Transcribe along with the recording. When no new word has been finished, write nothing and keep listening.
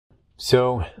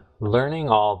So learning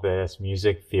all this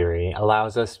music theory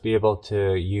allows us to be able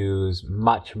to use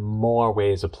much more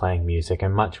ways of playing music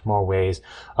and much more ways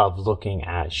of looking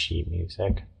at sheet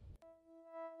music.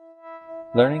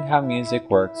 Learning how music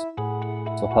works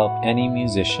will help any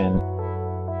musician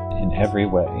in every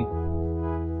way.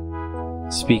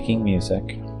 Speaking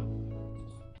music.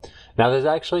 Now there's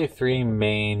actually three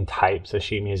main types of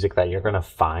sheet music that you're going to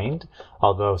find,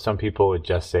 although some people would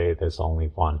just say there's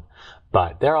only one.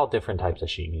 But they're all different types of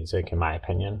sheet music in my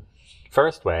opinion.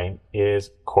 First way is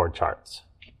chord charts.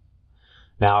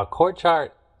 Now a chord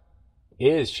chart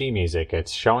is sheet music.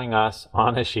 It's showing us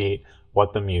on a sheet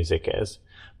what the music is,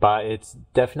 but it's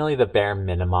definitely the bare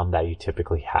minimum that you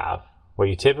typically have. What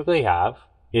you typically have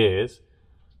is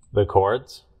the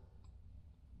chords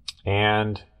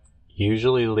and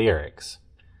usually lyrics.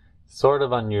 Sort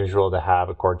of unusual to have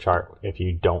a chord chart if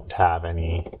you don't have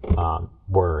any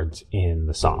words in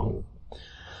the song.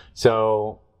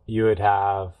 So you would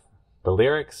have the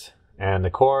lyrics and the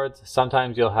chords.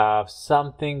 Sometimes you'll have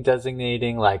something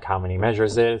designating like how many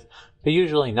measures it is, but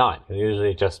usually not. It'll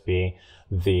usually just be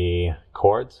the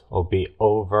chords will be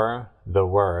over the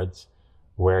words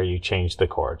where you change the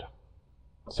chord.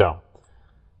 So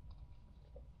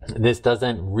this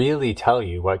doesn't really tell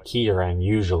you what key you're in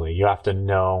usually. You have to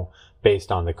know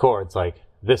based on the chords, like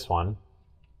this one.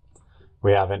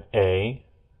 We have an A,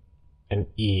 an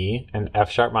E, an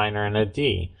F sharp minor, and a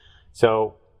D.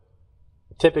 So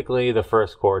typically the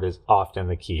first chord is often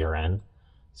the key you're in.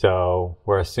 So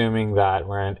we're assuming that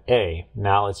we're in A.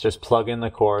 Now let's just plug in the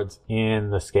chords in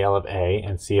the scale of A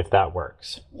and see if that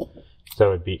works. So it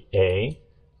would be A,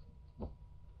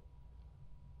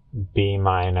 B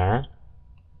minor,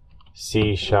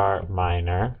 C sharp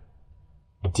minor,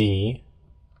 D,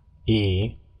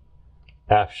 E,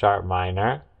 F sharp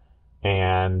minor,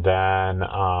 and then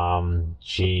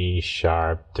G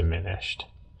sharp diminished.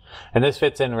 And this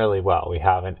fits in really well. We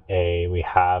have an A, we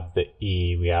have the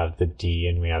E, we have the D,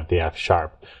 and we have the F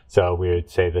sharp. So we would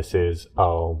say this is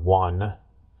a 1,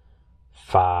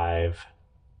 5,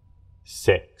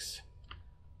 6,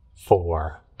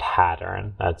 4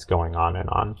 pattern that's going on and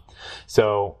on.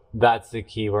 So that's the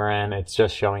key we're in. It's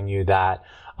just showing you that.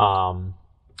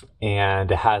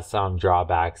 And it has some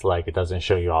drawbacks, like it doesn't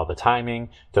show you all the timing,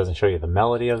 it doesn't show you the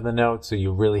melody of the notes, so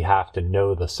you really have to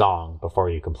know the song before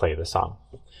you can play the song.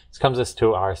 This comes us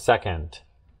to our second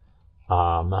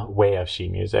way of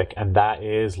sheet music, and that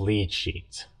is lead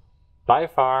sheets. By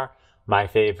far my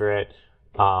favorite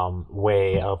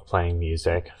way of playing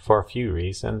music for a few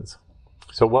reasons.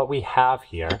 So what we have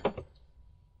here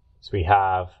is we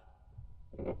have,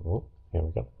 oh, here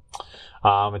we go.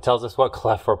 It tells us what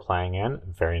clef we're playing in.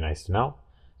 Very nice to know.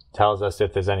 It tells us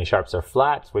if there's any sharps or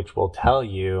flats, which will tell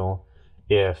you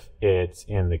if it's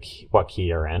in the key, what key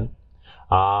you're in.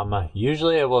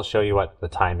 Usually it will show you what the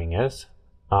timing is.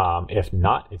 If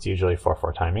not, it's usually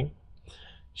 4/4 timing.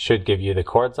 Should give you the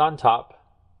chords on top,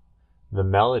 the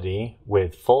melody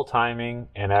with full timing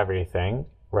and everything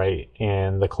right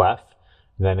in the clef.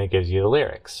 Then it gives you the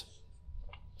lyrics.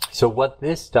 So what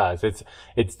this does,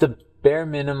 it's the bare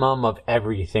minimum of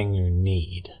everything you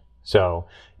need. So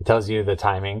it tells you the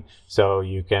timing, so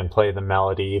you can play the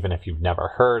melody even if you've never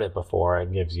heard it before.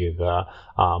 It gives you the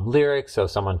lyrics, so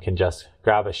someone can just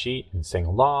grab a sheet and sing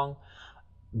along.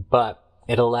 But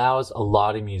it allows a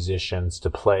lot of musicians to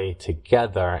play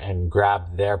together and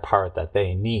grab their part that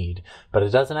they need. But it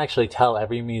doesn't actually tell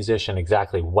every musician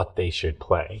exactly what they should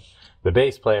play. The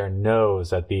bass player knows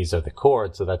that these are the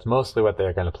chords, so that's mostly what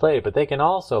they're going to play, but they can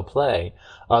also play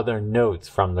other notes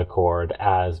from the chord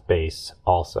as bass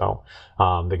also.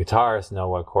 The guitarists know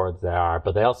what chords they are,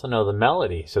 but they also know the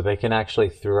melody, so they can actually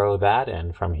throw that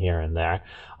in from here and there.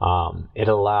 It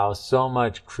allows so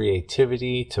much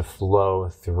creativity to flow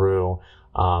through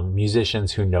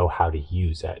musicians who know how to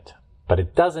use it. But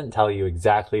it doesn't tell you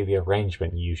exactly the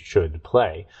arrangement you should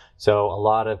play. So a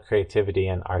lot of creativity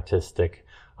and artistic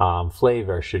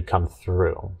flavor should come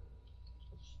through.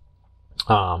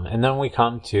 And then we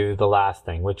come to the last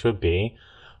thing, which would be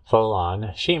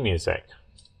full-on sheet music.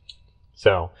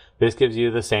 So this gives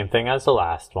you the same thing as the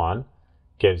last one.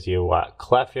 Gives you what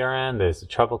clef you're in. There's the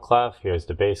treble clef, here's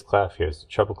the bass clef, here's the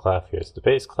treble clef, here's the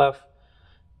bass clef.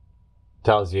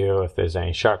 Tells you if there's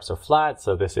any sharps or flats,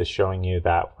 so this is showing you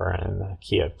that we're in the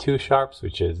key of 2 sharps,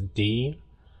 which is D.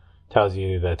 Tells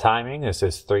you the timing, this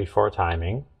is 3/4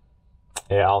 timing.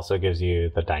 It also gives you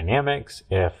the dynamics,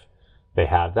 if they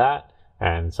have that,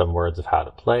 and some words of how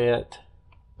to play it,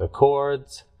 the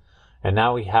chords, and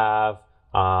now we have,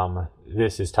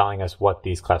 this is telling us what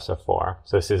these clefs are for.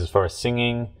 So this is for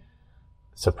singing,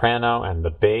 soprano, and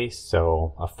the bass,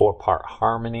 so a 4-part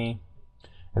harmony.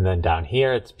 And then down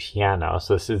here, it's piano.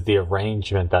 So this is the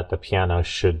arrangement that the piano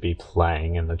should be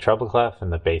playing in the treble clef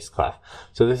and the bass clef.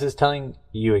 So this is telling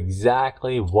you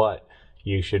exactly what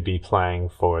you should be playing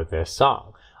for this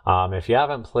song. If you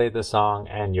haven't played the song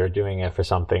and you're doing it for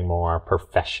something more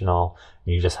professional,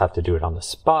 and you just have to do it on the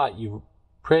spot, you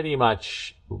pretty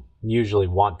much usually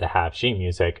want to have sheet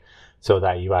music so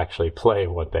that you actually play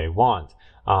what they want.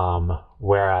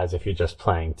 Whereas if you're just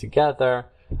playing together,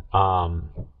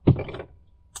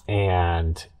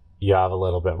 and you have a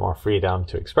little bit more freedom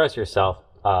to express yourself,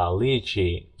 a lead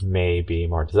sheet may be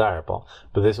more desirable.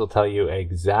 But this will tell you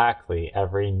exactly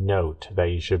every note that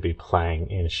you should be playing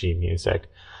in sheet music.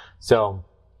 So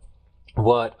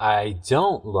what I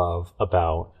don't love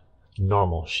about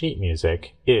normal sheet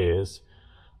music is,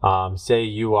 say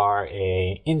you are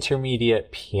an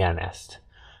intermediate pianist,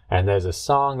 and there's a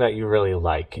song that you really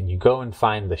like, and you go and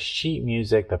find the sheet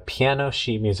music, the piano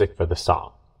sheet music for the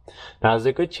song. Now, there's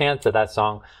a good chance that that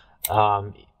song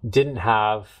didn't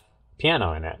have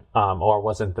piano in it, or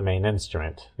wasn't the main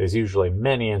instrument. There's usually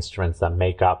many instruments that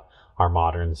make up our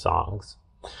modern songs.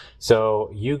 So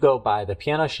you go buy the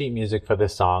piano sheet music for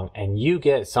this song, and you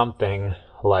get something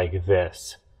like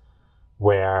this,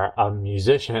 where a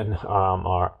musician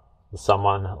or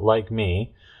someone like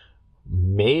me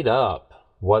made up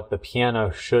what the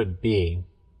piano should be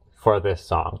for this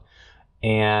song.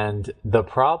 And the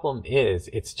problem is,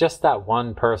 it's just that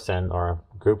one person or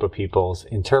group of people's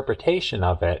interpretation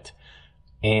of it,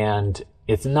 and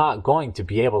it's not going to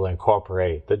be able to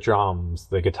incorporate the drums,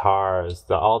 the guitars,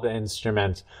 all the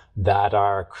instruments that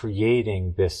are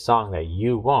creating this song that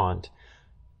you want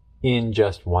in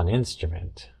just one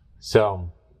instrument.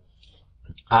 So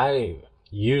I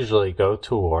usually go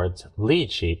towards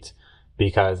lead sheets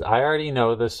because I already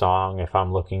know the song. If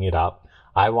I'm looking it up,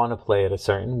 I want to play it a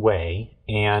certain way,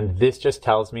 and this just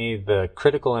tells me the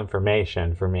critical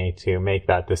information for me to make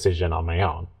that decision on my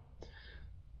own.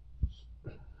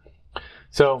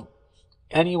 So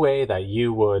any way that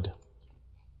you would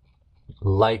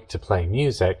like to play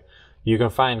music, you can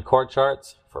find chord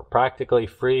charts for practically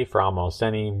free for almost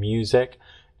any music,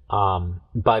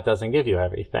 but it doesn't give you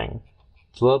everything.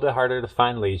 It's a little bit harder to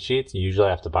find lead sheets. You usually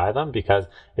have to buy them because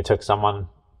it took someone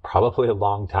probably a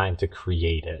long time to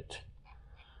create it.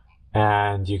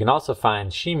 And you can also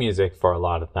find sheet music for a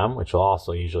lot of them, which will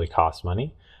also usually cost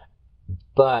money,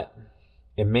 but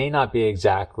it may not be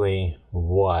exactly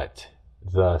what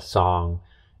the song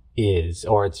is,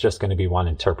 or it's just going to be one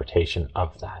interpretation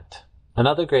of that.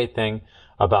 Another great thing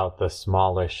about the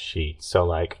smaller sheets, so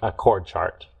like a chord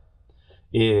chart,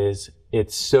 is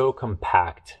it's so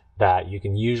compact that you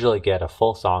can usually get a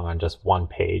full song on just one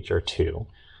page or two.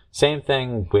 Same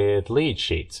thing with lead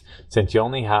sheets. Since you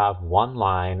only have one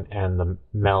line and the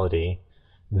melody,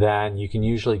 then you can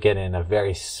usually get in a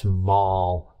very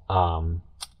small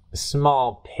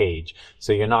page.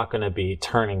 So you're not going to be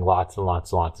turning lots and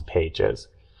lots and lots of pages.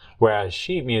 Whereas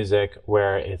sheet music,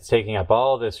 where it's taking up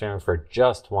all this room for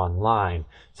just one line,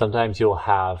 sometimes you'll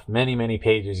have many, many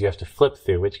pages you have to flip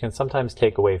through, which can sometimes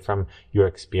take away from your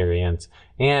experience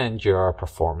and your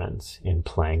performance in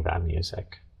playing that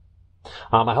music.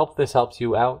 I hope this helps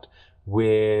you out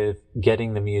with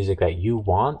getting the music that you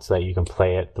want so that you can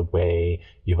play it the way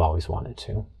you've always wanted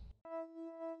to.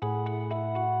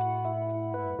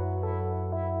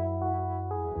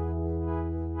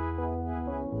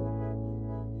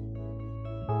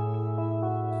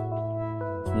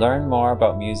 Learn more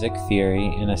about music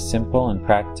theory in a simple and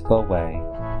practical way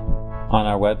on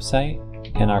our website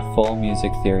and our full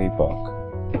music theory book.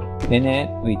 In it,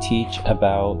 we teach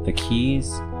about the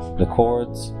keys, the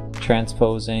chords,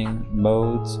 transposing,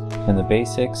 modes, and the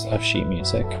basics of sheet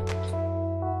music.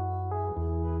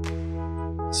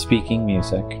 Speaking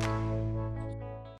music.